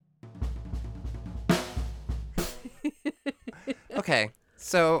Okay,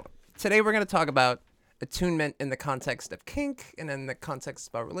 so today we're going to talk about attunement in the context of kink and in the context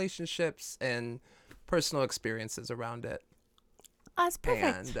of our relationships and personal experiences around it. That's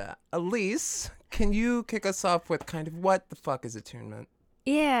perfect. And Elise, can you kick us off with kind of what the fuck is attunement?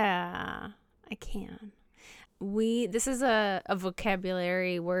 Yeah, I can. This is a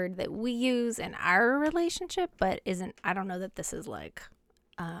vocabulary word that we use in our relationship, but I don't know that this is like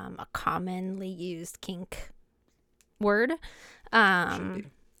a commonly used kink word. Should be.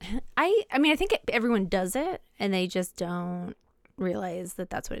 I mean, I think everyone does it and they just don't realize that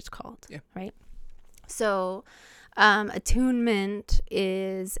that's what it's called. Yeah. Right. So, attunement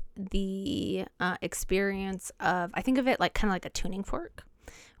is the experience of, I think of it like kind of like a tuning fork,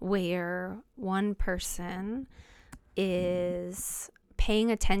 where one person is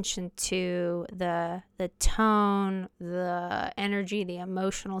paying attention to the tone, the energy, the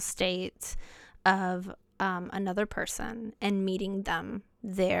emotional state of another person and meeting them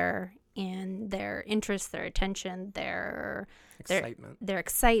there in their interest, their attention, their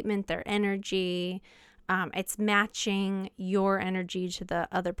excitement, their energy. It's matching your energy to the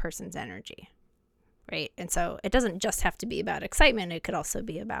other person's energy, right? And so it doesn't just have to be about excitement. It could also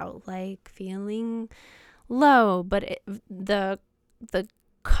be about like feeling low. But the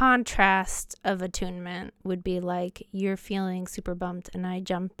contrast of attunement would be like you're feeling super bummed and I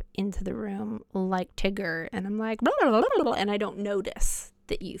jump into the room like Tigger and I'm like, blah, blah, blah, blah, and I don't notice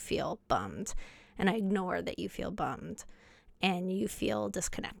that you feel bummed and I ignore that you feel bummed and you feel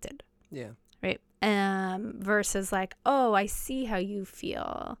disconnected. Yeah. Right. Versus like, oh, I see how you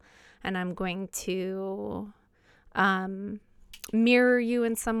feel and I'm going to mirror you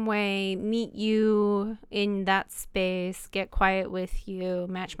in some way, meet you in that space, get quiet with you,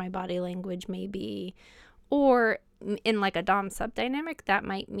 match my body language maybe. Or in like a dom sub dynamic, that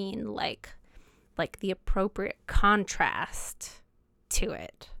might mean like the appropriate contrast to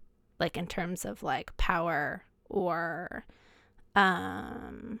it, like in terms of like power or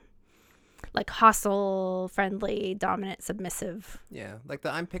like hostile, friendly, dominant, submissive. Yeah, like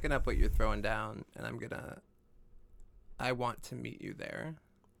I'm picking up what you're throwing down and I want to meet you there.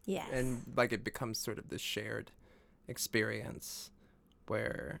 Yes. And like it becomes sort of this shared experience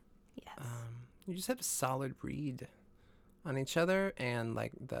where you just have a solid read on each other and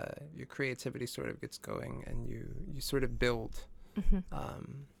like your creativity sort of gets going and you sort of build. Mm-hmm.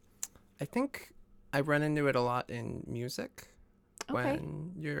 I think I run into it a lot in music. Okay.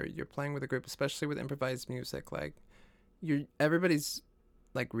 When you're playing with a group, especially with improvised music, like everybody's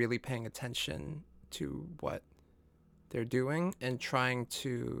like really paying attention to what they're doing and trying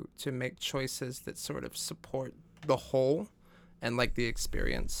to make choices that sort of support the whole and like the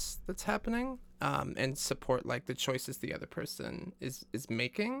experience that's happening, and support like the choices the other person is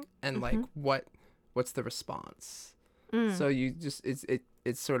making and like what's the response. So you just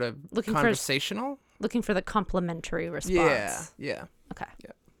it's sort of conversational. Looking for the complementary response. Yeah. Okay.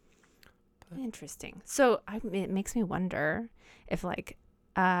 Yeah. Interesting. So it makes me wonder if like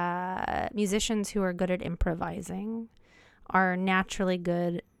musicians who are good at improvising are naturally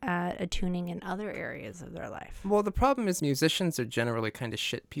good at attuning in other areas of their life. Well, the problem is musicians are generally kind of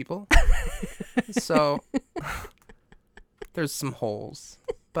shit people. So there's some holes.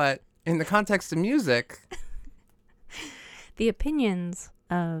 But in the context of music, the opinions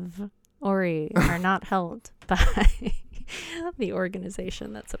of Ori are not held by the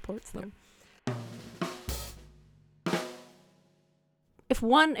organization that supports them. If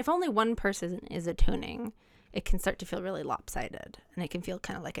only one person is attuning, it can start to feel really lopsided and it can feel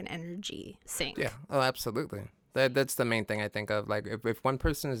kind of like an energy sink. Yeah. Oh, absolutely. That's the main thing I think of. Like if one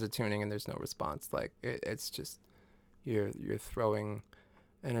person is attuning and there's no response, like it's just you're throwing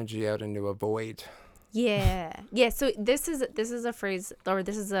energy out into a void. Yeah. So this is a phrase, or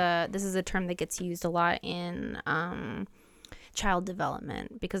this is a term that gets used a lot in child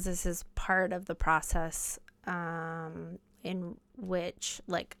development, because this is part of the process in which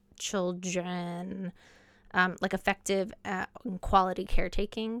like children, like effective and quality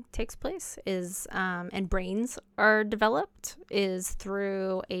caretaking takes place is and brains are developed is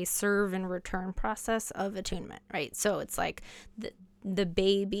through a serve and return process of attunement, right? So it's like the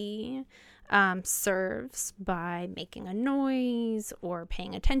baby serves by making a noise or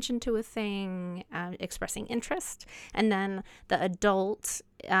paying attention to a thing, expressing interest, and then the adult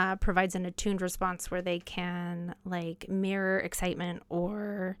provides an attuned response where they can like mirror excitement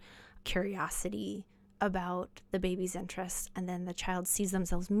or curiosity about the baby's interest, and then the child sees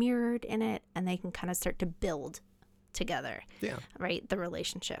themselves mirrored in it and they can kind of start to build together, right, the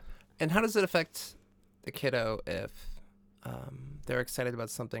relationship. And how does it affect the kiddo if they're excited about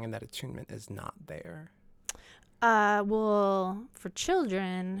something and that attunement is not there? Well, for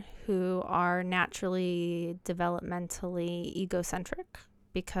children who are naturally developmentally egocentric,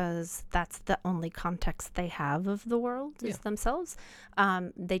 because that's the only context they have of the world is themselves,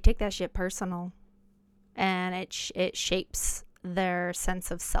 they take that shit personal, and it shapes their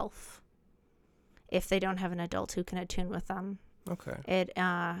sense of self. If they don't have an adult who can attune with them,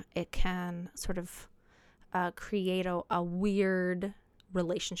 it can sort of create a weird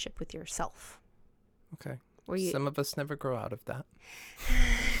relationship with yourself. Okay. Some of us never grow out of that.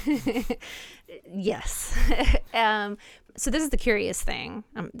 Yes. So this is the curious thing.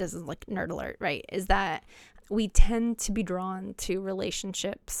 This is like nerd alert, right? Is that we tend to be drawn to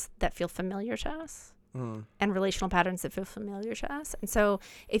relationships that feel familiar to us and relational patterns that feel familiar to us. And so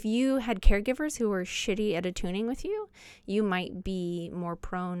if you had caregivers who were shitty at attuning with you, you might be more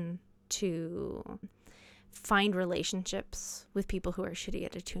prone to find relationships with people who are shitty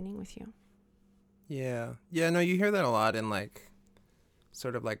at attuning with you. Yeah. Yeah, no, you hear that a lot in like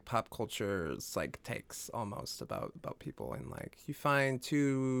sort of like pop culture's like takes almost about people, and like you find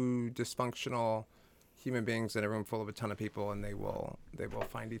two dysfunctional human beings in a room full of a ton of people, and they will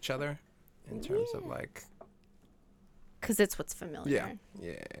find each other in terms of like, because it's what's familiar.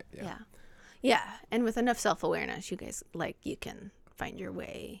 Yeah. And with enough self-awareness, you guys you can find your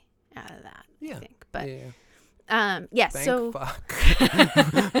way out of that, I think. But Thank so fuck.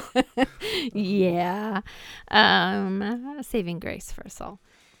 yeah, saving grace for us all.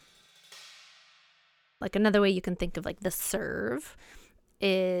 Like another way you can think of like the serve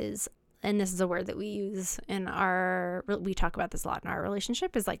is, and this is a word that we use we talk about this a lot in our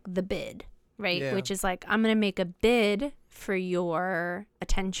relationship, is like the bid, right? Yeah. Which is like, I'm going to make a bid for your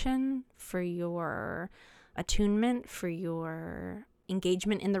attention, for your attunement, for your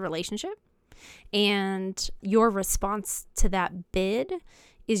engagement in the relationship. And your response to that bid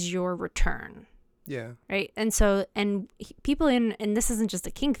is your return. Yeah. Right. And so, and people and this isn't just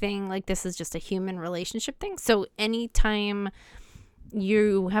a kink thing, like this is just a human relationship thing. So anytime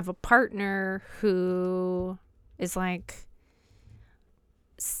you have a partner who is like,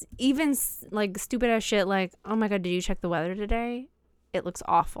 even like stupid ass shit, like, oh my God, did you check the weather today? It looks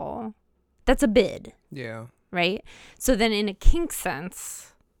awful. That's a bid. Yeah. Right. So then in a kink sense,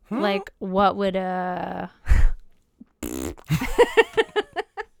 like, what would I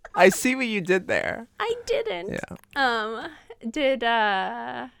see what you did there. I didn't. Yeah.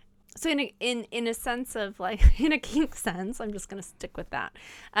 So in a sense of like, in a kink sense, I'm just gonna stick with that.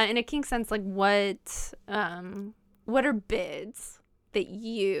 In a kink sense, like what are bids that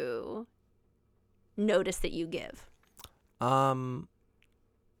you notice that you give? I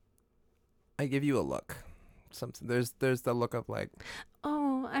give you a look. Something there's the look of like,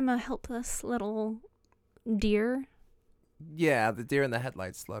 oh, I'm a helpless little deer. Yeah, the deer in the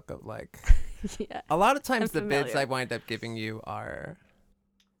headlights look of like. Yeah. A lot of times the bids I wind up giving you are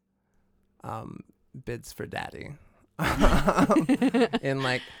bids for daddy. In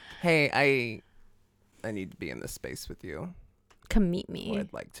like, hey, I need to be in this space with you. Come meet me. Or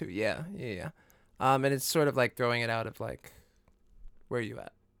I'd like to. Yeah. And it's sort of like throwing it out of like, where are you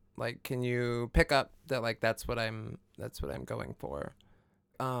at? Like, can you pick up that like that's what I'm going for.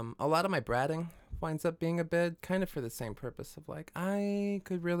 A lot of my bratting winds up being a bid, kind of for the same purpose of like, I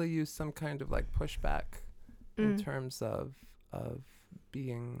could really use some kind of like pushback in terms of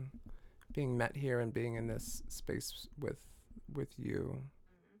being met here and being in this space with you.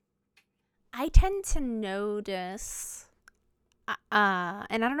 I tend to notice, and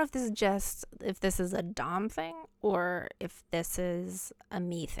I don't know if this is a Dom thing or if this is a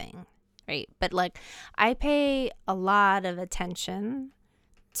me thing, right? But like, I pay a lot of attention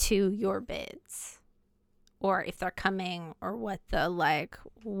to your bids, or if they're coming, or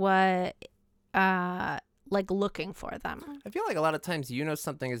looking for them. I feel like a lot of times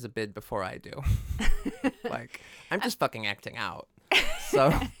something is a bid before I do. Like, I'm just fucking acting out.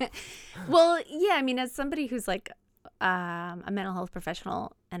 So, well, yeah, I mean, as somebody who's like a mental health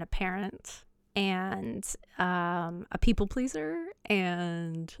professional and a parent and a people pleaser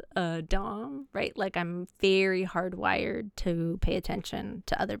and a dom, right? Like, I'm very hardwired to pay attention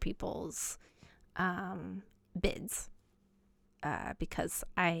to other people's bids because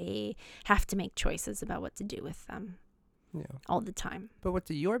I have to make choices about what to do with them all the time. But what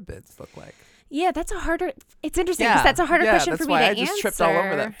do your bids look like? Yeah, it's interesting because that's a harder question for me to answer. I just tripped all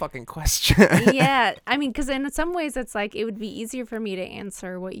over that fucking question. Yeah, I mean, because in some ways it's like it would be easier for me to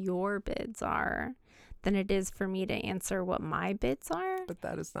answer what your bids are than it is for me to answer what my bids are. But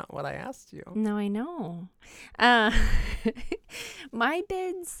that is not what I asked you. No, I know. My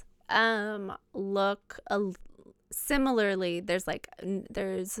bids look similarly. There's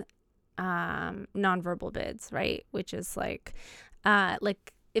nonverbal bids, right? Which is like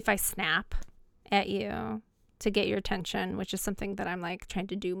if I snap at you to get your attention, which is something that I'm like trying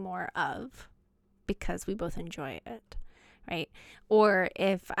to do more of because we both enjoy it, right? Or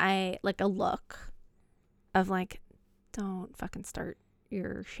if I like a look of like, don't fucking start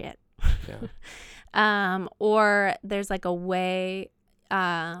your shit. Yeah. Or there's like a way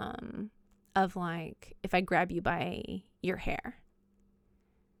of like if I grab you by your hair.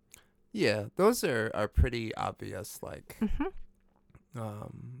 Yeah, those are pretty obvious, like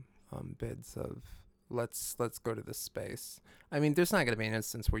Mm-hmm. bids of let's go to this space. I mean, there's not gonna be an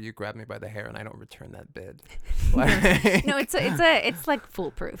instance where you grab me by the hair and I don't return that bid. Like, No, it's like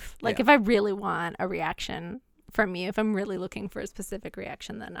foolproof. Like yeah. if I really want a reaction from you, if I'm really looking for a specific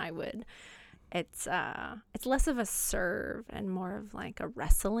reaction, then I would. It's less of a serve and more of like a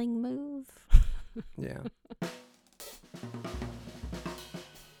wrestling move. Yeah.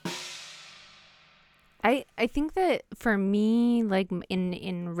 I think that for me, like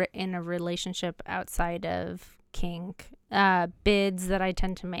in a relationship outside of kink, bids that I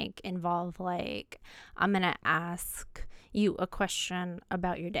tend to make involve like I'm gonna ask you a question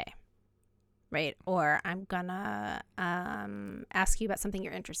about your day, right? Or I'm gonna ask you about something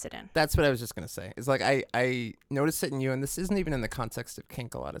you're interested in. That's what I was just gonna say. It's like I notice it in you, and this isn't even in the context of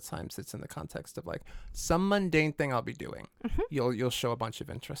kink. A lot of times, it's in the context of like some mundane thing I'll be doing. Mm-hmm. You'll show a bunch of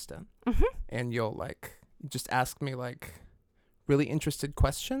interest in, Mm-hmm. and you'll like just ask me like really interested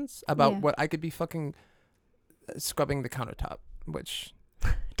questions about what I could be fucking scrubbing the countertop, which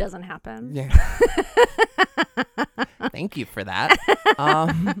doesn't happen. yeah. Thank you for that.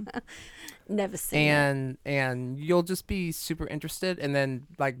 Never seen and you'll just be super interested, and then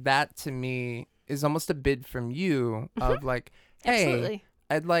like that to me is almost a bid from you of like, hey, absolutely.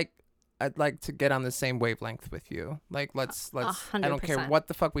 I'd like to get on the same wavelength with you. Like let's 100%. I don't care what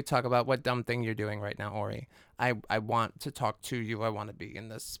the fuck we talk about, what dumb thing you're doing right now, Ori. I want to talk to you. I want to be in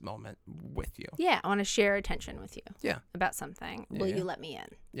this moment with you. Yeah, I want to share attention with you. Yeah. About something. Yeah, Will yeah. you let me in?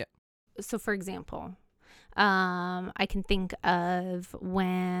 Yeah. So for example, I can think of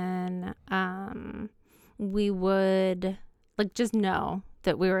when we would like just know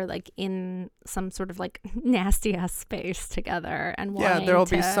that we were like in some sort of like nasty ass space together and wanting there'll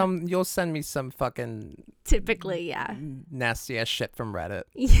be some. You'll send me some fucking typically, yeah, nasty ass shit from Reddit.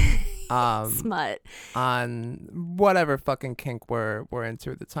 Smut on whatever fucking kink we're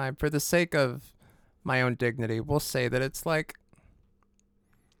into at the time. For the sake of my own dignity, we'll say that it's like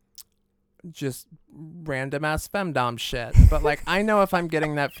just random ass femdom shit. But like I know if I'm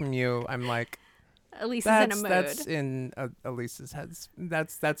getting that from you, I'm like, Elise is in a mood. That's in Elise's head.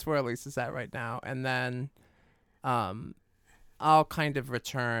 That's where Elise is at right now. And then I'll kind of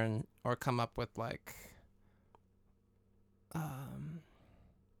return or come up with like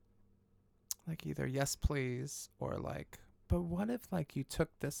either yes please or like, but what if like you took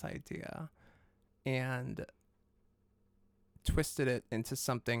this idea and twisted it into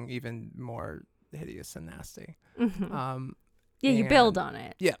something even more hideous and nasty. Mm-hmm. Yeah, you build on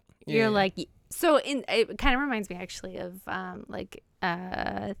it. Yeah. You're like, so it kind of reminds me actually of like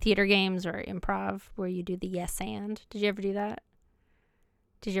theater games or improv where you do the yes and. Did you ever do that?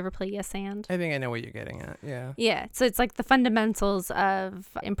 Did you ever play yes and? I think I know what you're getting at. Yeah. Yeah. So it's like the fundamentals of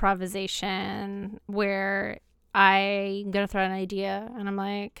improvisation where I'm going to throw an idea and I'm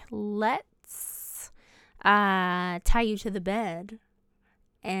like, let's tie you to the bed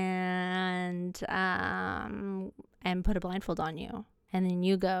and put a blindfold on you. And then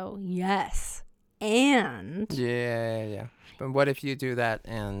you go, yes. And yeah. But what if you do that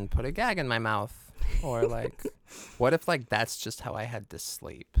and put a gag in my mouth? Or like, what if like that's just how I had to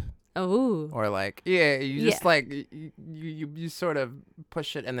sleep? Oh. Or like, you just like you sort of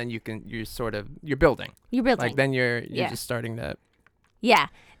push it, and then you're building. You're building. Like then you're just starting to. Yeah,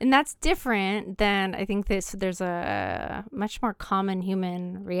 and that's different than I think there's a much more common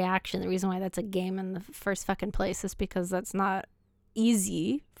human reaction. The reason why that's a game in the first fucking place is because that's not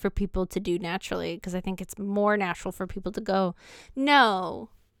easy for people to do naturally, because I think it's more natural for people to go, no,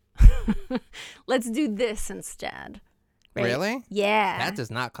 let's do this instead. Right? Really? Yeah. That does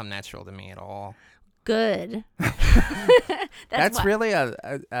not come natural to me at all. Good. That's really a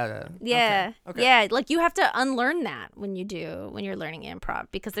yeah. Okay. Yeah, like you have to unlearn that when you're learning improv,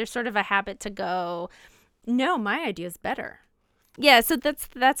 because there's sort of a habit to go, no, my idea is better. Yeah, so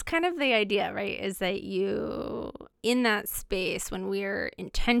that's kind of the idea, right? Is that you in that space when we're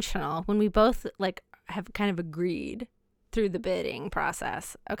intentional, when we both like have kind of agreed through the bidding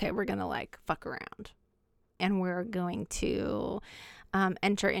process, okay, we're going to like fuck around. And we're going to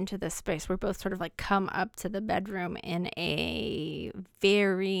enter into this space. We're both sort of like come up to the bedroom in a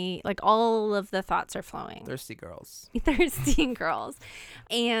very, like, all of the thoughts are flowing. Thirsty girls. Thirsty girls.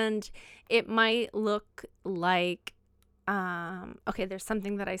 And it might look like, okay, there's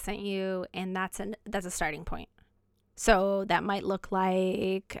something that I sent you, and that's a starting point. So that might look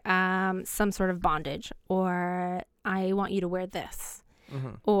like some sort of bondage, or I want you to wear this,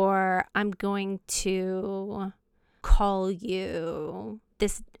 or I'm going to call you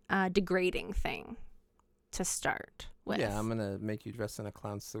this degrading thing to start with. Yeah, I'm gonna make you dress in a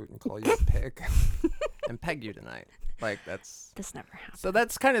clown suit and call you a pig and peg you tonight. Like, that's This never happened. so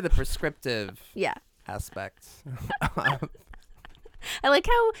that's kind of the prescriptive Yeah. aspect. I like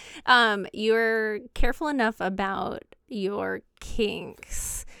how you're careful enough about your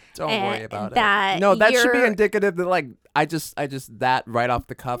kinks. Don't worry about that it. No, that should be you're- indicative that, like, I just that right off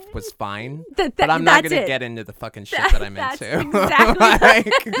the cuff was fine. That, But I'm not that's gonna it. get into the fucking shit that I'm That's into. exactly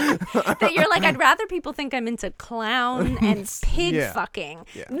that you're like, I'd rather people think I'm into clown and pig Yeah. fucking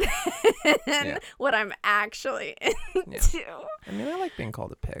Yeah. than Yeah. what I'm actually into. I mean, I like being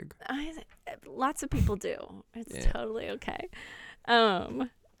called a pig. Lots of people do. It's Yeah. totally okay.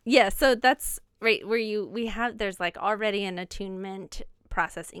 Yeah, so that's right where there's like already an attunement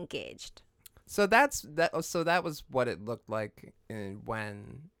process engaged. So that was what it looked like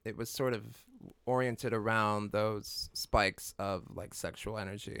when it was sort of oriented around those spikes of like sexual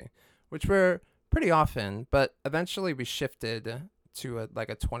energy, which were pretty often, but eventually we shifted to a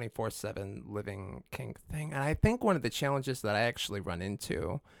 24/7 living kink thing. And I think one of the challenges that I actually run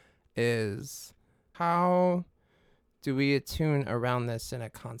into is how do we attune around this in a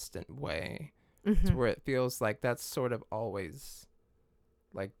constant way to where it feels like that's sort of always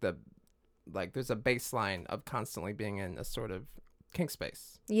like there's a baseline of constantly being in a sort of kink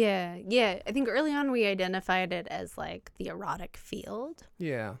space. Yeah. I think early on we identified it as like the erotic field.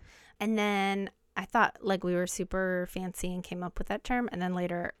 Yeah. And then I thought like we were super fancy and came up with that term. And then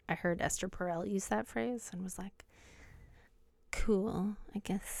later I heard Esther Perel use that phrase and was like, cool. I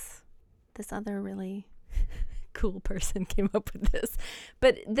guess this other really cool person came up with this.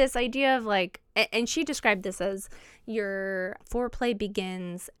 But this idea of like, and she described this as your foreplay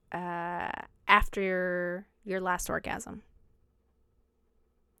begins after your last orgasm.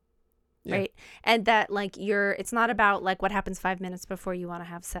 Yeah. Right. And that like it's not about like what happens 5 minutes before you want to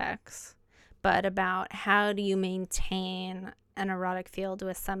have sex, but about how do you maintain an erotic field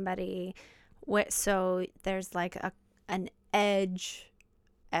with somebody so there's like an edge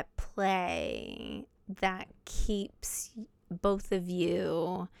at play that keeps both of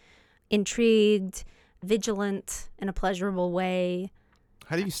you intrigued, vigilant in a pleasurable way.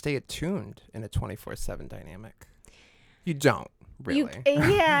 How do you stay attuned in a 24/7 dynamic? You don't really.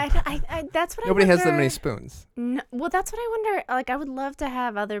 I that's what Nobody I wonder. has that many spoons. No, well, that's what I wonder. Like, I would love to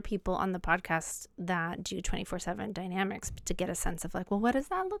have other people on the podcast that do 24/7 dynamics to get a sense of like, well, what does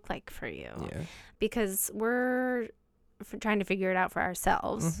that look like for you? Yeah. Because we're trying to figure it out for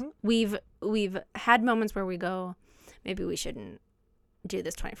ourselves. Mhm. We've had moments where we go, maybe we shouldn't do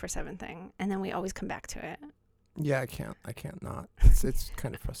this 24/7 thing, and then we always come back to it. Yeah, I can't not. It's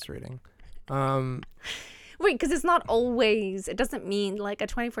kind of frustrating. Wait, because it's not always, it doesn't mean like a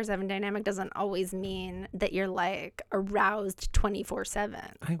 24/7 dynamic doesn't always mean that you're like aroused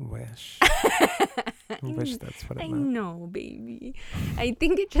 24/7. I wish. I wish that's what it I meant. know, baby. I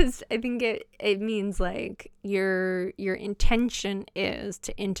think it means like your intention is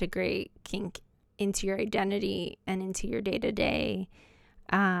to integrate kink into your identity and into your day-to-day.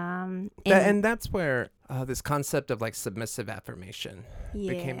 And that's where this concept of like submissive affirmation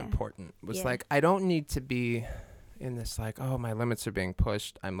became important. Was Yeah. like, I don't need to be in this like, oh, my limits are being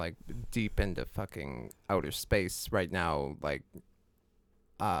pushed. I'm like deep into fucking outer space right now, like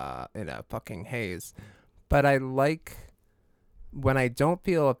in a fucking haze. But I like when I don't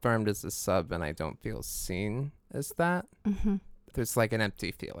feel affirmed as a sub and I don't feel seen as that. Mm-hmm. There's like an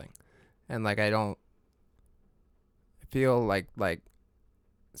empty feeling, and like I don't feel like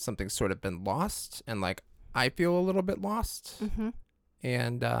something's sort of been lost, and like I feel a little bit lost. Mm-hmm.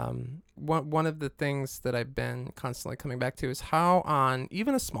 And one of the things that I've been constantly coming back to is how on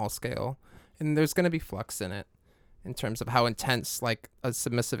even a small scale, and there's going to be flux in it in terms of how intense like a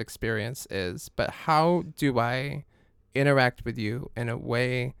submissive experience is, but how do I interact with you in a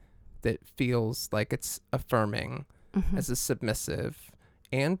way that feels like it's affirming as a submissive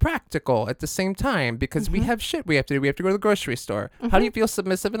and practical at the same time, because we have shit we have to do. We have to go to the grocery store. How do you feel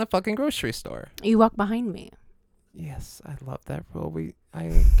submissive in a fucking grocery store? You walk behind me. Yes, I love that rule.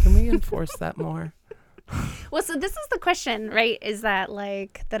 Can we enforce that more? Well, so this is the question, right? Is that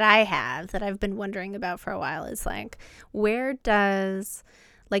like that I have that I've been wondering about for a while is like, where does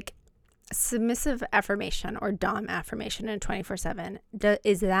like submissive affirmation or dom affirmation in 24/7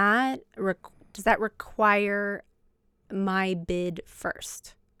 does that require my bid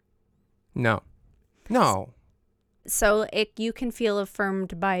first? No. So you can feel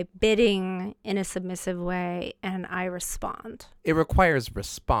affirmed by bidding in a submissive way, and I respond. It requires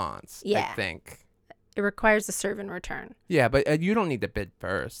response, Yeah. I think. It requires a serve in return. Yeah, but you don't need to bid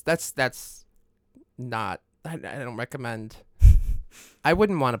first. That's not. I don't recommend. I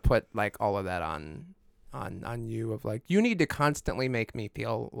wouldn't want to put like all of that on you of like you need to constantly make me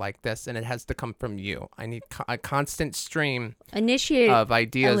feel like this, and it has to come from you. I need a constant stream of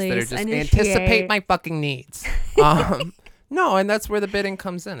ideas that are just anticipate my fucking needs. No, and that's where the bidding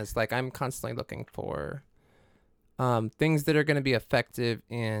comes in. It's like I'm constantly looking for things that are going to be effective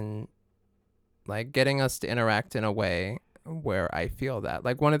in like getting us to interact in a way where I feel that.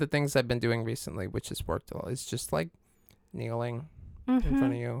 Like one of the things I've been doing recently, which has worked a lot, is just like kneeling in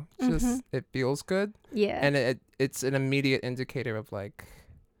front of you. It's just it feels good. Yeah. And it's an immediate indicator of like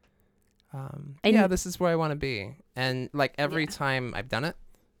yeah, this is where I want to be. And like every time I've done it,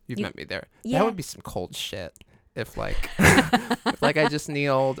 you've met me there. Yeah. That would be some cold shit. If like if like I just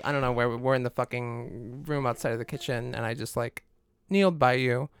kneeled, I don't know, where we're in the fucking room outside of the kitchen and I just like kneeled by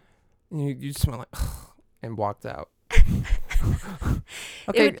you and you just went like and walked out.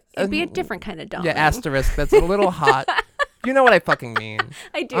 Okay, it'd be a different kind of dom. Yeah, asterisk. That's a little hot. You know what I fucking mean.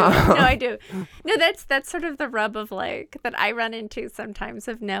 I do. No, I do. No, that's sort of the rub of like that I run into sometimes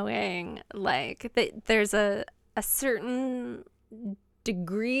of knowing like that there's a certain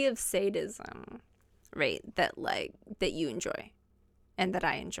degree of sadism, right? That like that you enjoy and that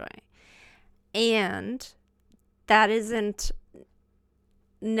I enjoy. And that isn't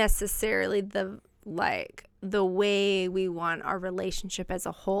necessarily the way we want our relationship as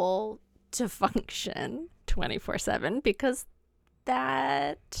a whole to function 24/7, because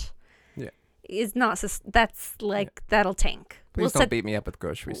that is not that's like that'll tank. Please don't beat me up at the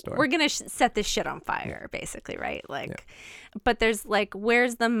grocery store. We're gonna set this shit on fire, basically, right? Like, but there's like,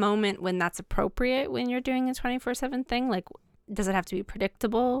 where's the moment when that's appropriate when you're doing a 24/7 thing? Like, does it have to be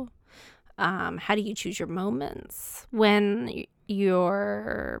predictable? How do you choose your moments when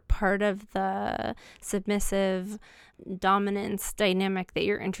you're part of the submissive dominance dynamic that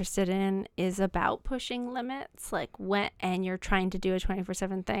you're interested in is about pushing limits, like and you're trying to do a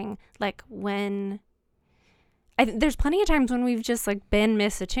 24/7 thing, like when there's plenty of times when we've just like been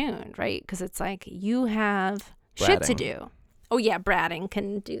misattuned, right? Because it's like you have shit to do. Oh yeah, bratting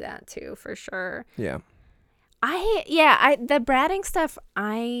can do that too, for sure. Yeah. The bratting stuff,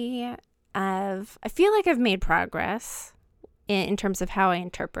 I feel like I've made progress in terms of how I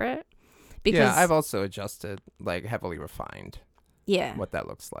interpret. Because I've also adjusted, like heavily refined. Yeah. What that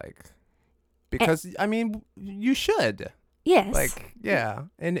looks like. Because I mean, you should. Yes. Like, yeah.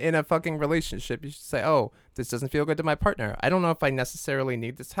 In a fucking relationship, you should say, oh, this doesn't feel good to my partner. I don't know if I necessarily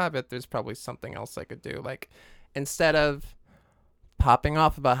need this habit. There's probably something else I could do. Like, instead of popping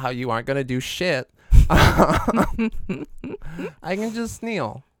off about how you aren't going to do shit, I can just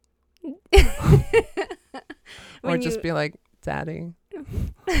kneel. Or just be like, Daddy.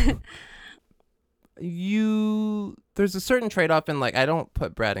 There's a certain trade-off in like, I don't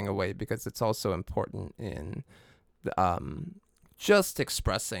put bratting away because it's also important in just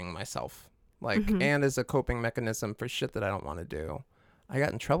expressing myself, like, and as a coping mechanism for shit that I don't want to do. I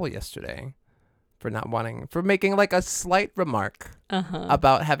got in trouble yesterday for making like a slight remark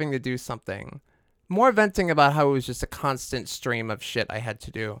about having to do something, more venting about how it was just a constant stream of shit I had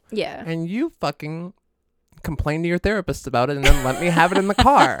to do. Yeah. And you fucking complain to your therapist about it and then let me have it in the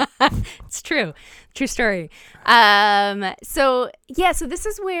car. It's true story. So this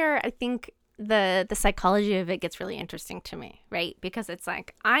is where I think the psychology of it gets really interesting to me, right? Because it's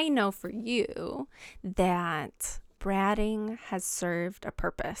like, I know for you that bratting has served a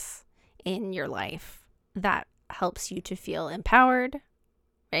purpose in your life that helps you to feel empowered,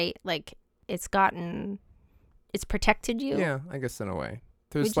 right? Like it's protected you. Yeah, I guess in a way.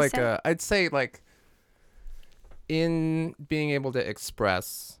 There's like I'd say like in being able to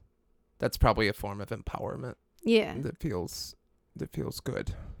express, that's probably a form of empowerment. Yeah. That feels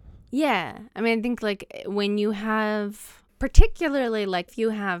good. Yeah. I mean, I think like when you have, particularly like if you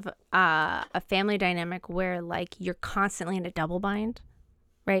have a family dynamic where like you're constantly in a double bind,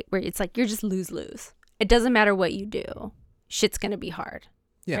 right? Where it's like you're just lose. It doesn't matter what you do. Shit's going to be hard.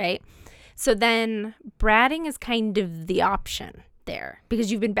 Yeah. Right? So then bratting is kind of the option there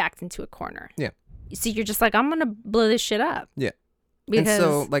because you've been backed into a corner. Yeah. So you're just like, I'm going to blow this shit up. Yeah. Because And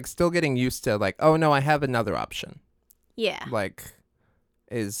so, like, still getting used to, like, oh, no, I have another option. yeah. Like,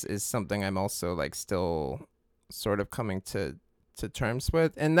 is something I'm also, like, still sort of coming to terms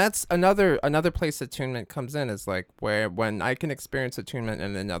with. And that's another place attunement comes in, is like where when I can experience attunement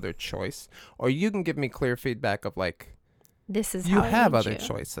in another choice, or you can give me clear feedback of like, This is you how I have need other you.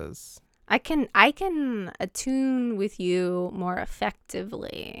 choices. I can attune with you more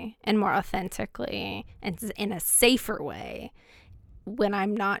effectively and more authentically and in a safer way when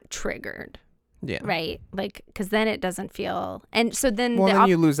I'm not triggered. Yeah. Right? Like, because then it doesn't feel, and so then Well, then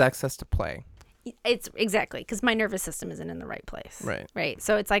you lose access to play. it's exactly because my nervous system isn't in the right place. Right.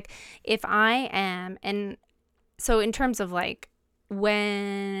 So it's like if I am, and so in terms of like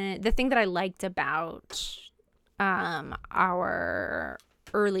when the thing that I liked about our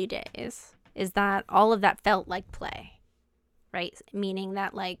early days is that all of that felt like play, right? Meaning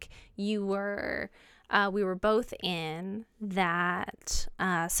that like we were both in that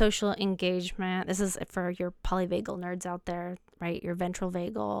social engagement. This is for your polyvagal nerds out there, right? Your ventral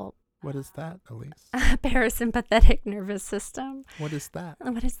vagal, What is that, Elise? parasympathetic nervous system. What is that?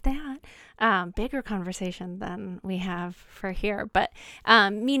 What is that? Bigger conversation than we have for here, but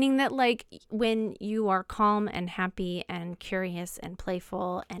meaning that like when you are calm and happy and curious and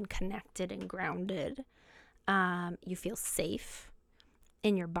playful and connected and grounded, you feel safe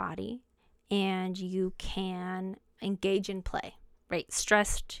in your body and you can engage in play, right?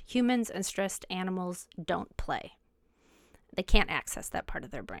 Stressed humans and stressed animals don't play. They can't access that part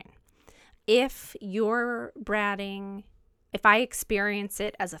of their brain. If you're bratting, if I experience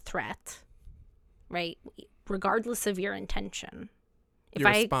it as a threat, right, regardless of your intention, Your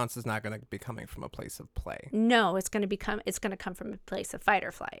response is not going to be coming from a place of play. No, it's going to come from a place of fight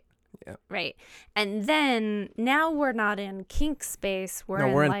or flight. Yeah. Right. And then now we're not in kink space.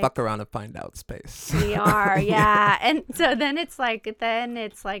 We're in like, fuck around and find out space. We are, yeah. And so then it's like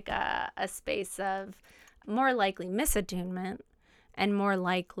a space of more likely misattunement and more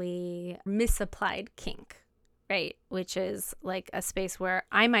likely misapplied kink, right? Which is like a space where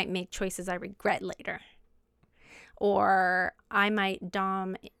I might make choices I regret later. Or I might,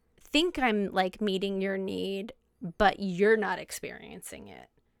 Dom, think I'm like meeting your need, but you're not experiencing it.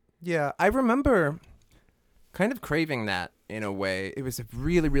 Yeah, I remember kind of craving that in a way. It was a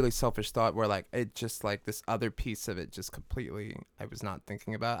really, really selfish thought where like it just like this other piece of it just completely I was not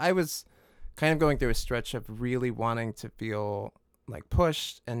thinking about. I was kind of going through a stretch of really wanting to feel like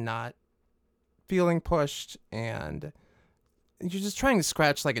pushed and not feeling pushed, and you're just trying to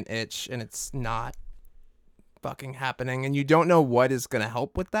scratch like an itch and it's not fucking happening, and you don't know what is going to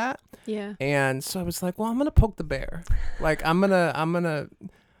help with that. Yeah. And so I was like, well, I'm going to poke the bear. Like I'm going to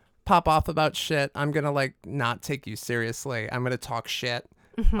pop off about shit. I'm going to like not take you seriously. I'm going to talk shit.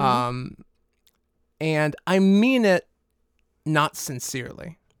 Mm-hmm. And I mean it not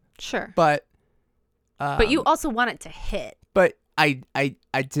sincerely. Sure. But you also want it to hit. But I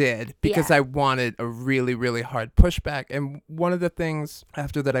did, because I wanted a really, really hard pushback. And one of the things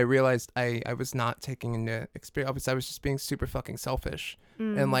after that I realized I was not taking into experience, I was just being super fucking selfish.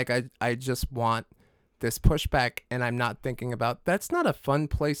 And like I just want this pushback, and I'm not thinking about that's not a fun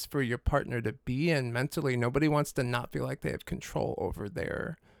place for your partner to be in mentally. Nobody wants to not feel like they have control over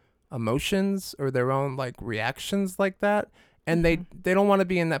their emotions or their own like reactions like that. And they don't want to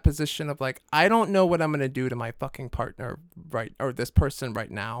be in that position of like, I don't know what I'm going to do to my fucking partner right, or this person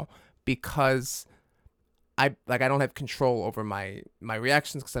right now, because I don't have control over my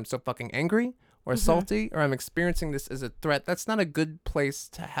reactions because I'm so fucking angry or salty, or I'm experiencing this as a threat. That's not a good place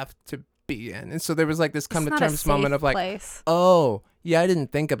to have to be in. And so there was like this come to terms moment of like, oh yeah, I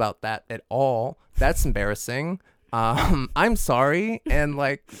didn't think about that at all. That's embarrassing. I'm sorry. And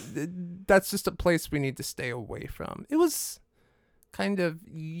like, that's just a place we need to stay away from. It was kind of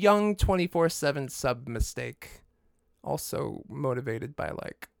young 24/7 sub mistake, also motivated by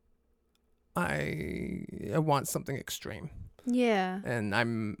like I want something extreme. Yeah. And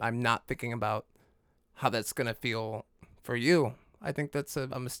I'm not thinking about how that's gonna feel for you. I think that's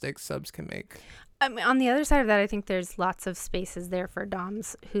a mistake subs can make. I mean, on the other side of that, I think there's lots of spaces there for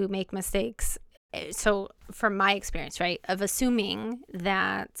doms who make mistakes. So from my experience, right, of assuming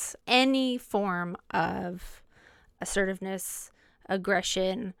that any form of assertiveness,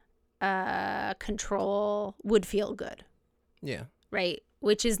 aggression, control would feel good. Yeah. Right.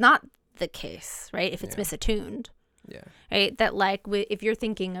 Which is not the case, right? If it's misattuned. Yeah. Right. That like if you're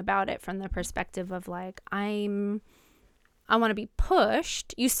thinking about it from the perspective of like, I want to be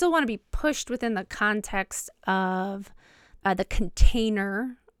pushed. You still want to be pushed within the context of the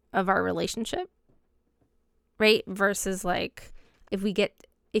container of our relationship. Right. Versus like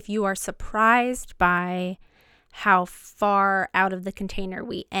if you are surprised by how far out of the container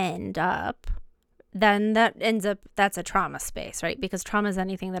we end up, then that's a trauma space, right? Because trauma is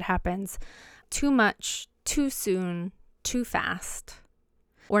anything that happens too much, too soon, too fast,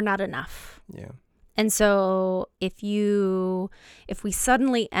 or not enough. Yeah. And so if we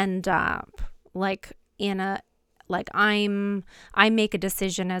suddenly end up like I make a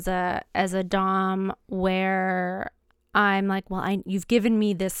decision as a dom where I'm like, well, you've given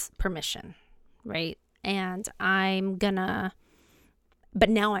me this permission, right? And but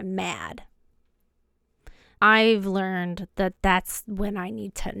now I'm mad. I've learned that that's when I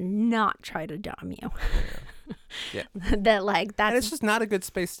need to not try to dom you. Yeah. That like that's. And it's just not a good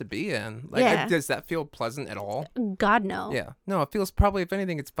space to be in. Like, Yeah. does that feel pleasant at all? God no. Yeah. No, it feels probably, if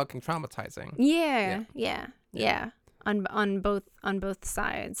anything, it's fucking traumatizing. Yeah. On both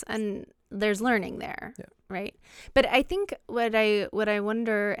sides, and there's learning there, right? But I think what I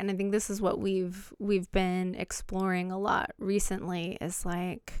wonder, and I think this is what we've been exploring a lot recently, is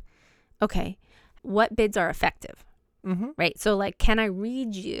like, okay, what bids are effective, right? So like, can I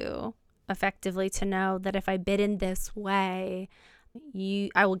read you effectively to know that if I bid in this way,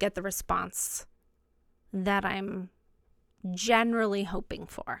 I will get the response that I'm generally hoping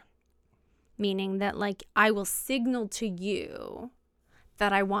for? Meaning that like I will signal to you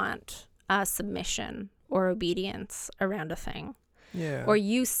that I want a submission or obedience around a thing. Yeah. Or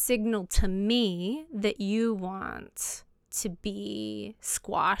you signal to me that you want to be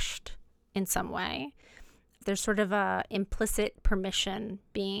squashed in some way. There's sort of a implicit permission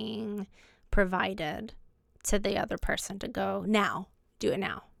being provided to the other person to go, now, do it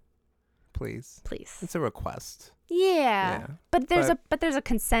now. Please. It's a request. Yeah. But there's a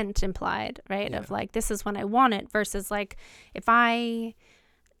consent implied, right? Yeah. Of like, this is when I want it, versus like, if I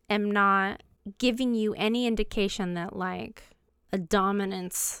am not giving you any indication that like a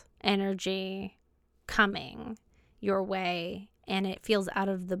dominance energy coming your way, and it feels out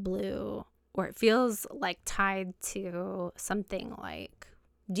of the blue, or it feels like tied to something like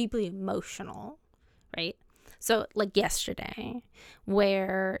deeply emotional, right? So like yesterday,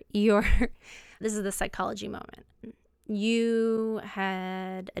 where this is the psychology moment. You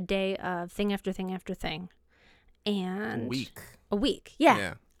had a day of thing after thing after thing. And a week.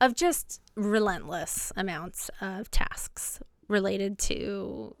 Yeah. Of just relentless amounts of tasks related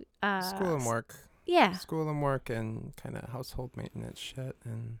to school and work. Yeah. School and work and kind of household maintenance shit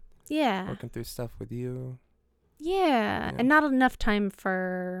and working through stuff with you. Yeah. And not enough time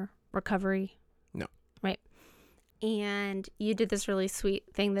for recovery. No. Right. And you did this really sweet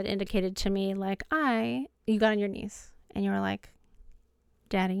thing that indicated to me, like, you got on your knees and you were like,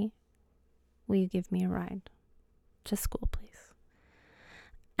 Daddy, will you give me a ride to school, please?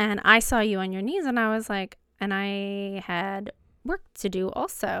 And I saw you on your knees, and I was like, and I had work to do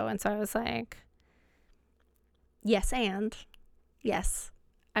also. And so I was like, yes,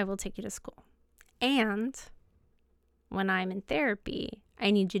 I will take you to school. And when I'm in therapy,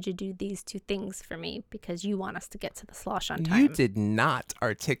 I need you to do these two things for me because you want us to get to the slosh on time. You did not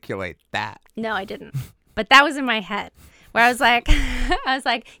articulate that. No, I didn't. But that was in my head, where I was like,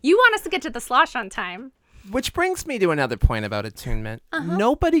 you want us to get to the slosh on time. Which brings me to another point about attunement.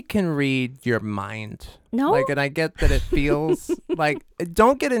 Nobody can read your mind. No? Like, and I get that it feels like,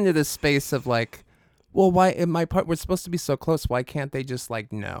 don't get into this space of like, well, why in my part, we're supposed to be so close. Why can't they just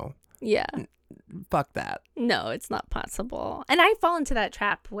like, no? Yeah. Fuck that. No, it's not possible. And I fall into that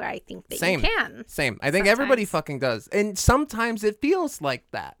trap where I think that you can. Same. I think everybody fucking does. And sometimes it feels like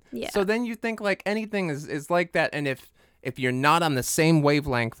that. Yeah. So then you think like anything is like that. And if you're not on the same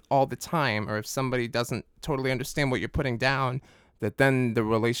wavelength all the time, or if somebody doesn't totally understand what you're putting down, that then the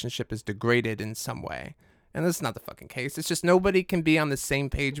relationship is degraded in some way. And that's not the fucking case. It's just nobody can be on the same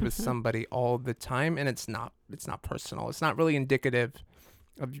page with somebody all the time. And it's not personal. It's not really indicative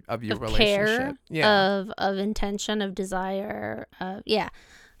of your relationship. Care, of intention, of desire,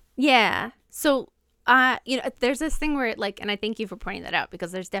 so there's this thing where and I thank you for pointing that out,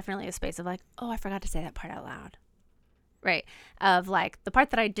 because there's definitely a space of like, oh, I forgot to say that part out loud, right? Of like, the part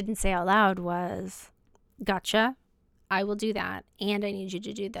that I didn't say out loud was, gotcha, I will do that, and I need you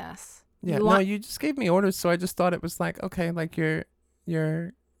to do this. You just gave me orders, so I just thought it was like, okay, like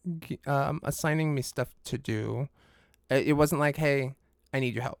you're assigning me stuff to do. It wasn't like, hey, I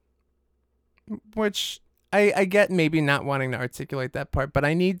need your help, which I get, maybe not wanting to articulate that part, but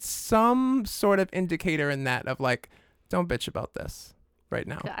I need some sort of indicator in that of like, don't bitch about this right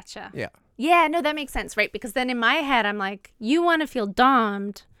now. Gotcha. Yeah. Yeah, no, that makes sense, right? Because then in my head, I'm like, you want to feel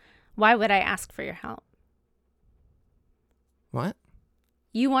dommed. Why would I ask for your help? What?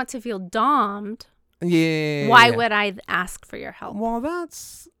 You want to feel dommed. Yeah. Why would I ask for your help? Well,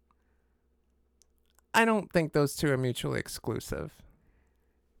 that's... I don't think those two are mutually exclusive.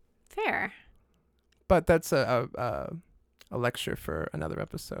 Fair. But that's a lecture for another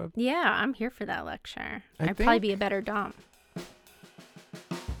episode. Yeah, I'm here for that lecture. I I'd probably think- be a better dom.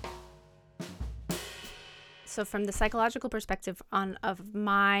 So from the psychological perspective of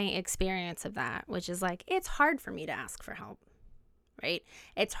my experience of that, which is like, it's hard for me to ask for help, right?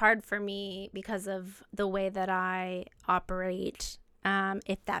 It's hard for me because of the way that I operate,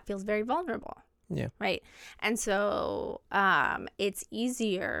 if that feels very vulnerable. Yeah. Right. And so it's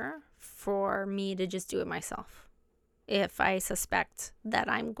easier for me to just do it myself if I suspect that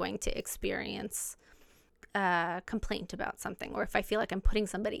I'm going to experience a complaint about something, or if I feel like I'm putting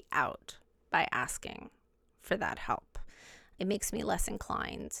somebody out by asking for that help. It makes me less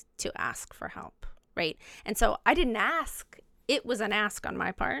inclined to ask for help. Right. And so I didn't ask. It was an ask on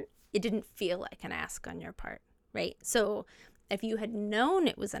my part. It didn't feel like an ask on your part. Right. So if you had known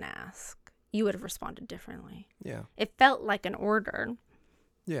it was an ask, you would have responded differently. Yeah. It felt like an order.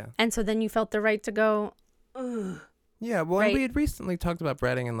 Yeah. And so then you felt the right to go, ugh. Yeah. Well, Right. and we had recently talked about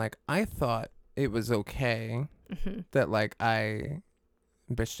bratting, and like I thought it was okay that like I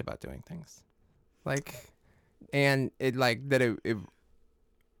bitched about doing things, like, and it like that it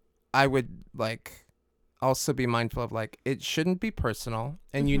I would like also be mindful of like it shouldn't be personal,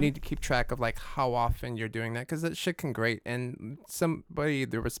 and you need to keep track of like how often you're doing that, because that shit can grate, and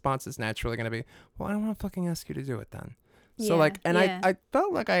the response is naturally going to be, well, I don't want to fucking ask you to do it then. So Yeah, like, and yeah. I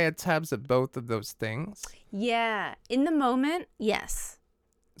felt like I had tabs of both of those things. Yeah. In the moment, yes.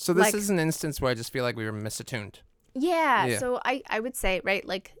 So this Like- is an instance where I just feel like we were misattuned. Yeah. Yeah. So I would say, right,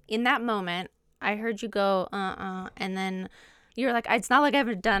 like in that moment, I heard you go, and then you're like, it's not like I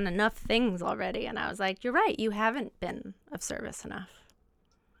haven't done enough things already. And I was like, you're right. You haven't been of service enough.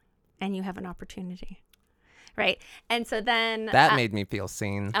 And you have an opportunity. Right. And so then That made me feel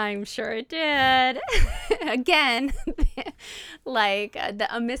seen. I'm sure it did. Again, like a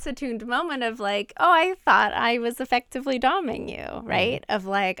misattuned moment of like, oh, I thought I was effectively doming you, right? Of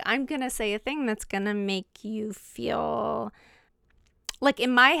like, I'm going to say a thing that's going to make you feel like,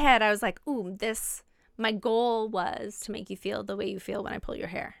 in my head, I was like, ooh, my goal was to make you feel the way you feel when I pull your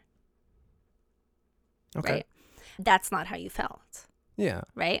hair. Okay. Right. That's not how you felt. Yeah.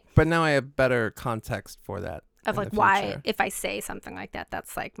 Right. But now I have better context for that. Of in like the why, future. if I say something like that,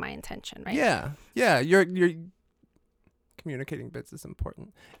 that's like my intention. Right. Yeah. Yeah. You're communicating bits is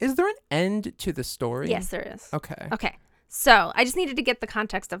important. Is there an end to the story? Yes, there is. Okay. Okay. So I just needed to get the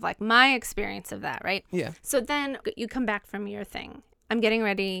context of like my experience of that, right? Yeah. So then you come back from your thing. I'm getting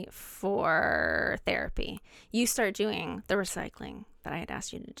ready for therapy. You start doing the recycling that I had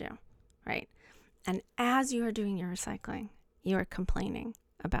asked you to do, right? And as you are doing your recycling, you are complaining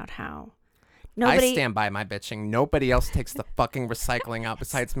about how nobody... I stand by my bitching. Nobody else takes the fucking recycling out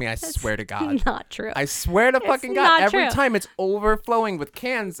besides me. I swear to God. Not true. I swear to fucking God. not Every true. time it's overflowing with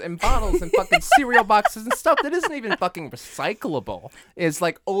cans and bottles and fucking cereal boxes and stuff that isn't even fucking recyclable. Is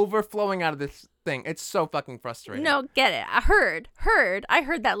like overflowing out of this thing. It's so fucking frustrating. No, get it. I heard. I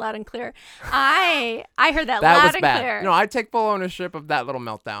heard that loud and clear. I heard that, That loud was and bad. clear. No, I take full ownership of that little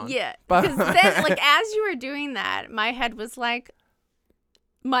meltdown. Yeah, But- because then, like, as you were doing that, my head was like,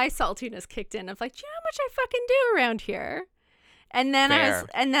 my saltiness kicked in of like, do you know how much I fucking do around here? And then Fair.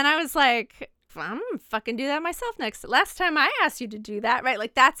 I was like, I'm gonna fucking do that myself last time I asked you to do that, right?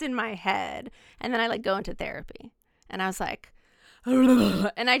 Like, that's in my head. And then I like go into therapy, and I was like,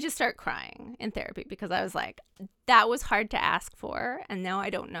 and I just start crying in therapy because I was like, that was hard to ask for, and now I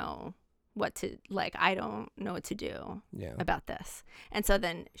don't know what to, like, I don't know what to do Yeah. about this. And so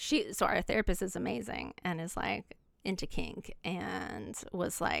then so our therapist is amazing and is like into kink, and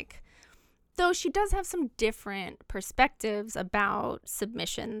was like, though she does have some different perspectives about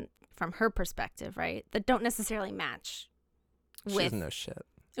submission from her perspective, right, that don't necessarily match She with doesn't know shit.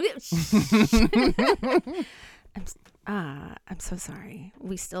 I'm so sorry.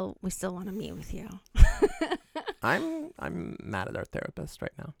 We still want to meet with you. I'm mad at our therapist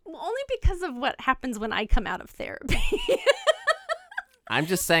right now. Only because of what happens when I come out of therapy. I'm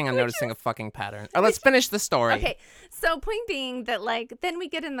just saying I'm noticing a fucking pattern. Let's finish the story. Okay, so point being that, like, then we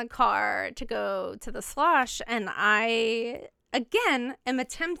get in the car to go to the slosh, and I, again, am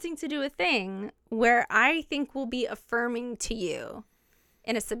attempting to do a thing where I think will be affirming to you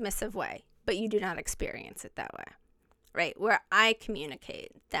in a submissive way, but you do not experience it that way, right? Where I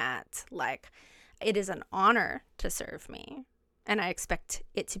communicate that, like, it is an honor to serve me, and I expect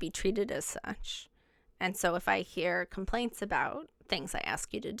it to be treated as such. And so if I hear complaints about things I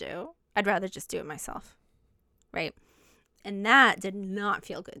ask you to do, I'd rather just do it myself, right? And that did not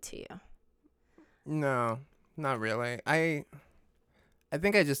feel good to you. No, not really. I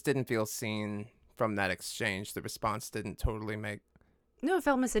think I just didn't feel seen from that exchange. The response didn't totally make. No, it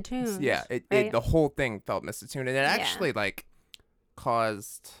felt misattuned. Yeah, right? the whole thing felt misattuned, and it Yeah. actually like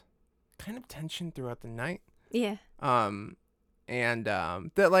caused kind of tension throughout the night. Yeah. And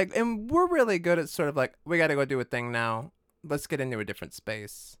that like, and we're really good at sort of like, we got to go do a thing now. Let's get into a different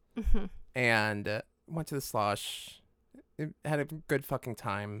space. Mm-hmm. And went to the slosh. It had a good fucking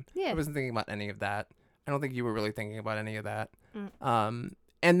time. Yeah. I wasn't thinking about any of that. I don't think you were really thinking about any of that. Mm.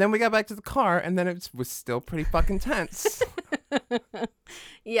 And then we got back to the car, and then it was still pretty fucking tense.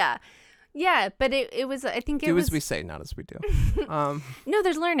 Yeah. Yeah, but it was, I think it was. Do as we say, not as we do. No,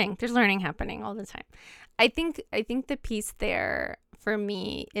 there's learning. There's learning happening all the time. I think the piece there for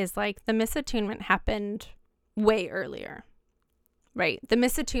me is like the misattunement happened way earlier. Right. The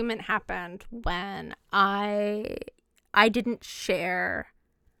misattunement happened when I didn't share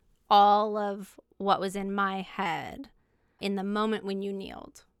all of what was in my head in the moment when you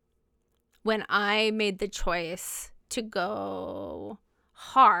kneeled. When I made the choice to go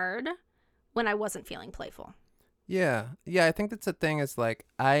hard when I wasn't feeling playful. Yeah. I think that's the thing is like,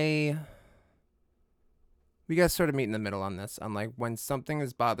 we got to sort of meet in the middle on this. On like when something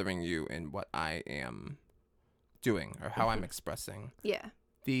is bothering you in what I am doing or how I'm expressing. Yeah.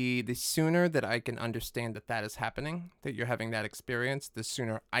 The sooner that I can understand that is happening, that you're having that experience, the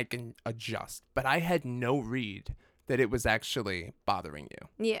sooner I can adjust. But I had no read that it was actually bothering you.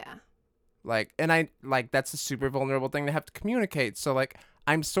 Yeah. Like, and I like, that's a super vulnerable thing to have to communicate. So like,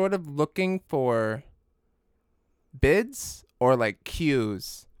 I'm sort of looking for bids or like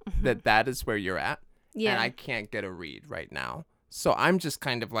cues that is where you're at. Yeah. And I can't get a read right now. So I'm just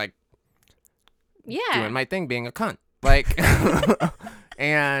kind of like, yeah, doing my thing, being a cunt. Like,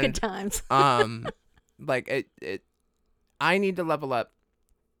 and good times. like it I need to level up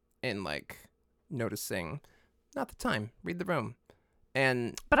in like noticing, not the time, read the room.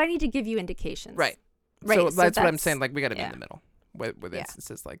 But I need to give you indications. Right. So that's what I'm saying. Like, we got to be in the middle with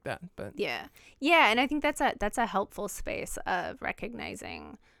instances like that. But yeah. And I think that's a helpful space of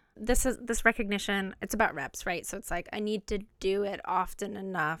recognizing this recognition. It's about reps, right? So it's like I need to do it often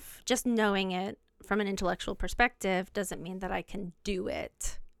enough. Just knowing it from an intellectual perspective doesn't mean that I can do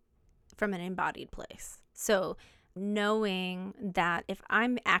it from an embodied place. So knowing that if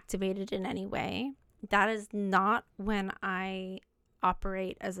I'm activated in any way, that is not when I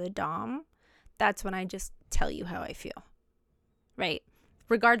operate as a dom. That's when I just tell you how I feel, right?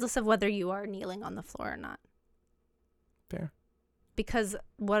 Regardless of whether you are kneeling on the floor or not. Fair. Because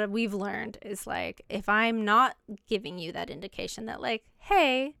what we've learned is like, if I'm not giving you that indication that like,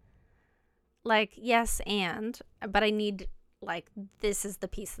 hey, like, yes, but I need, like, this is the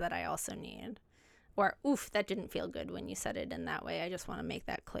piece that I also need. Or, oof, that didn't feel good when you said it in that way. I just want to make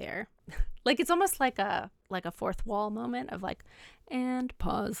that clear. Like, it's almost like a fourth wall moment of like, and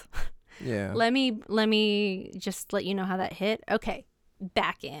pause. Yeah. Let me just let you know how that hit. Okay,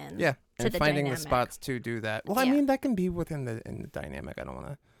 back in. Yeah, and finding dynamic. the spots to do that. Well, I mean, that can be within the dynamic. I don't want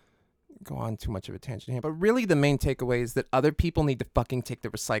to go on too much of a tangent here, but really the main takeaway is that other people need to fucking take the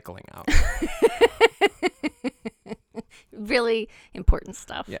recycling out. Really important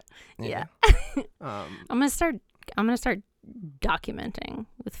stuff. Yeah. I'm gonna start documenting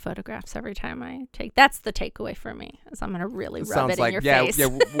with photographs every time I take. That's the takeaway for me. Is I'm gonna really rub it in your face. Yeah,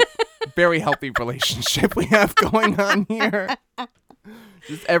 very healthy relationship we have going on here.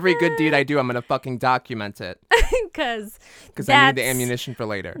 Just every good deed I do, I'm gonna fucking document it. Because I need the ammunition for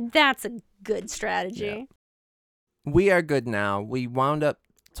later. That's a good strategy. Yeah. We are good now. We wound up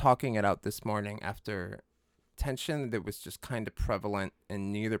talking it out this morning after tension that was just kind of prevalent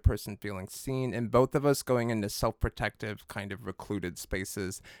and neither person feeling seen, and both of us going into self-protective kind of recluded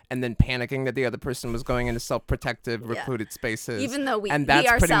spaces and then panicking that the other person was going into self-protective recluded spaces, even though and that's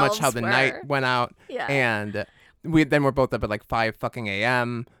pretty much how the night went out. And we're both up at like 5 fucking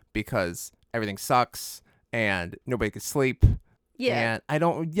a.m. because everything sucks and nobody could sleep. And I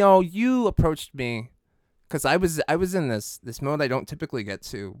don't, you approached me because I was in this mode I don't typically get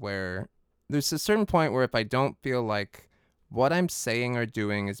to, where there's a certain point where if I don't feel like what I'm saying or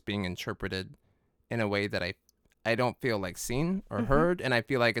doing is being interpreted in a way that I don't feel like seen or heard, and I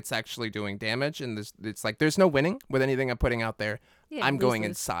feel like it's actually doing damage, and it's like there's no winning with anything I'm putting out there. I'm going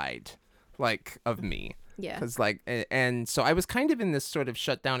inside, like, of me. Yeah. Because like, and so I was kind of in this sort of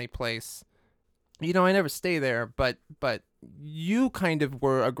shutdowny place. I never stay there, but you kind of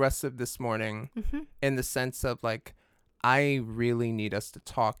were aggressive this morning in the sense of like, I really need us to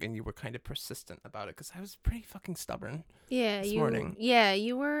talk, and you were kind of persistent about it because I was pretty fucking stubborn. This morning. Yeah,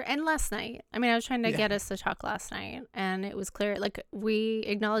 you were, and last night. I mean, I was trying to get us to talk last night, and it was clear. Like, we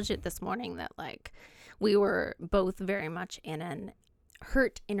acknowledged it this morning that like we were both very much in an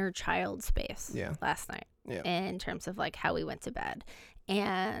hurt inner child space Yeah. last night. Yeah. In terms of like how we went to bed,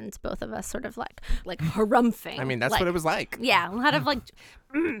 and both of us sort of like harumphing. I mean, that's like, what it was like. Yeah, a lot of like,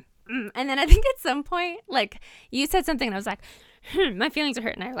 and then I think at some point, like you said something, and I was like, my feelings are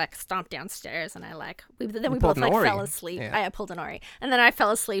hurt, and I like stomped downstairs, and I like we both like Ori. fell asleep. Yeah. I pulled an Ori, and then I fell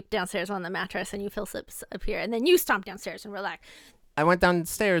asleep downstairs on the mattress, and you fell asleep up here, and then you stomped downstairs, and we're like, I went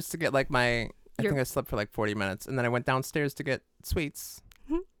downstairs to get like I think I slept for like 40 minutes, and then I went downstairs to get sweets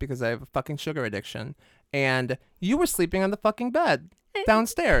because I have a fucking sugar addiction. And you were sleeping on the fucking bed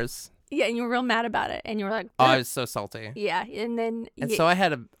downstairs. Yeah, and you were real mad about it, and you were like, oh, I was so salty. Yeah, and then so I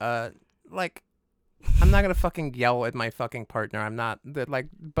had like, I'm not gonna fucking yell at my fucking partner. I'm not but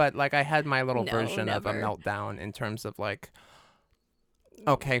like I had my little version of a meltdown in terms of like,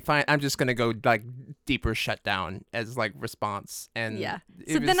 okay, fine, I'm just gonna go like deeper shutdown as like response. And yeah.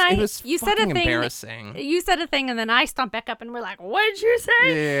 So then you said a thing. Embarrassing. You said a thing, and then I stomped back up, and we're like, "What did you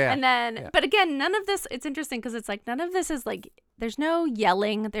say?" Yeah. And then, but again, none of this. It's interesting because it's like none of this is like. There's no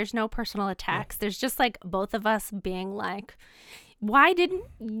yelling. There's no personal attacks. There's just like both of us being like, "Why didn't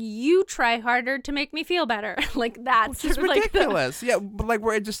you try harder to make me feel better?" Like that's It's ridiculous. Yeah, but like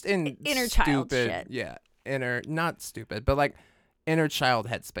we're just in inner child shit. Yeah, not stupid, but like inner child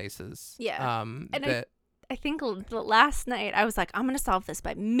headspaces. Yeah. And I think last night I was like, I'm gonna solve this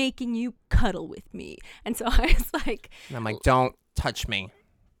by making you cuddle with me, and so I was like, and I'm like, don't touch me.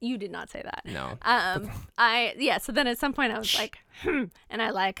 You did not say that. No. So then at some point I was like, and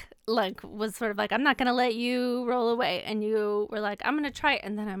I like was sort of like, I'm not gonna let you roll away, and you were like, I'm gonna try,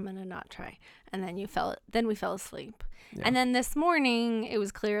 and then I'm gonna not try, and then we fell asleep, and then this morning it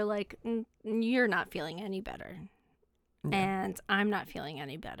was clear like you're not feeling any better, and I'm not feeling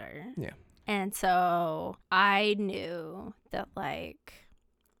any better. Yeah. And so I knew that like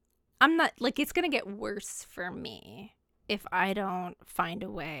I'm not like it's gonna get worse for me if I don't find a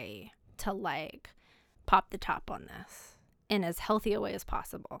way to like pop the top on this in as healthy a way as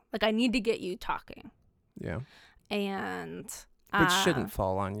possible. Like I need to get you talking. Yeah. And which shouldn't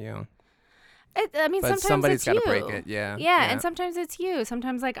fall on you. I mean, but sometimes somebody's got to break it. Yeah. Yeah, and sometimes it's you.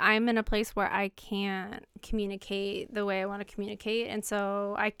 Sometimes like I'm in a place where I can't communicate the way I want to communicate, and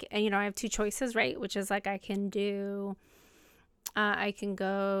so I have two choices, right? Which is like I can go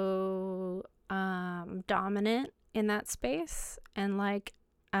dominant in that space, and like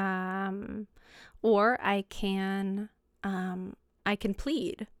or I can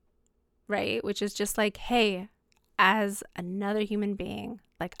plead, right? Which is just like, hey, as another human being,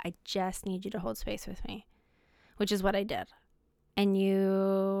 like I just need you to hold space with me, which is what I did. And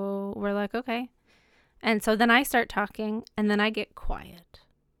you were like, okay. And so then I start talking, and then I get quiet,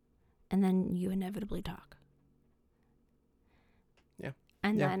 and then you inevitably talk. Yeah.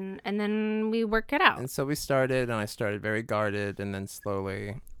 And then we work it out. And so we started, and I started very guarded, and then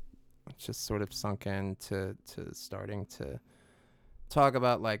slowly just sort of sunk into starting to talk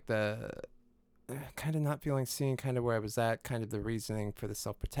about like the kind of not feeling seen, kind of where I was at, kind of the reasoning for the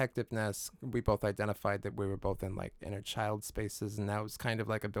self-protectiveness. We both identified that we were both in like inner child spaces, and that was kind of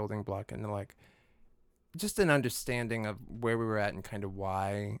like a building block, and like just an understanding of where we were at and kind of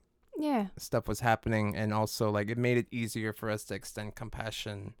why stuff was happening. And also like it made it easier for us to extend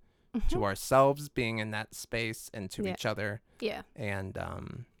compassion to ourselves being in that space and to each other. Yeah. And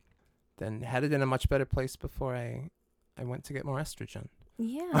then had it in a much better place before I went to get more estrogen.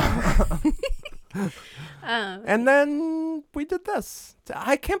 Yeah. And then we did this.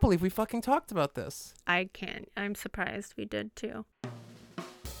 I can't believe we fucking talked about this. I can't. I'm surprised we did too.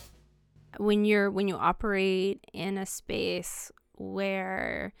 When you operate in a space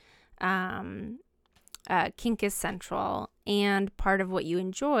where kink is central, and part of what you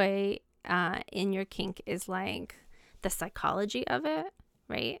enjoy in your kink is like the psychology of it,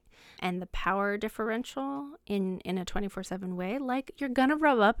 right? And the power differential in a 24/7 way, like you're gonna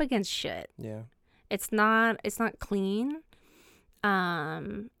rub up against shit. Yeah. It's not clean.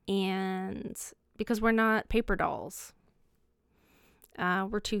 And because we're not paper dolls.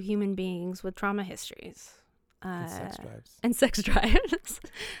 We're two human beings with trauma histories. And sex drives.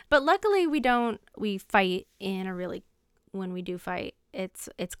 But luckily we fight in a really, when we do fight, it's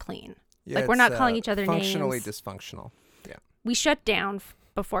clean. Yeah, like we're not calling each other functionally names. Dysfunctional. Yeah. We shut down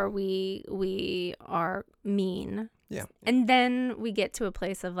before we are mean. Yeah. And then we get to a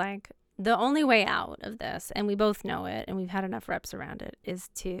place of like, the only way out of this, and we both know it, and we've had enough reps around it, is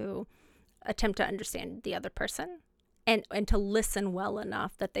to attempt to understand the other person and to listen well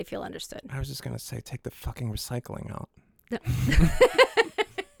enough that they feel understood. I was just going to say, take the fucking recycling out. No.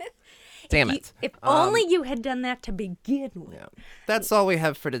 Damn it. If only you had done that to begin with. Yeah. That's all we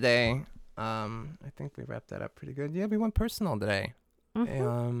have for today. I think we wrapped that up pretty good. Yeah, we went personal today. I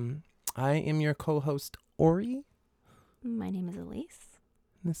am your co-host, Ori. My name is Elise.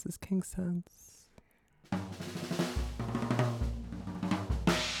 This is King Sense.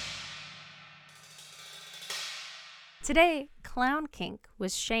 Today, clown kink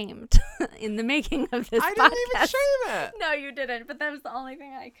was shamed in the making of this podcast. I didn't even shame it. No, you didn't, but that was the only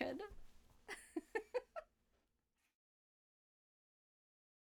thing I could.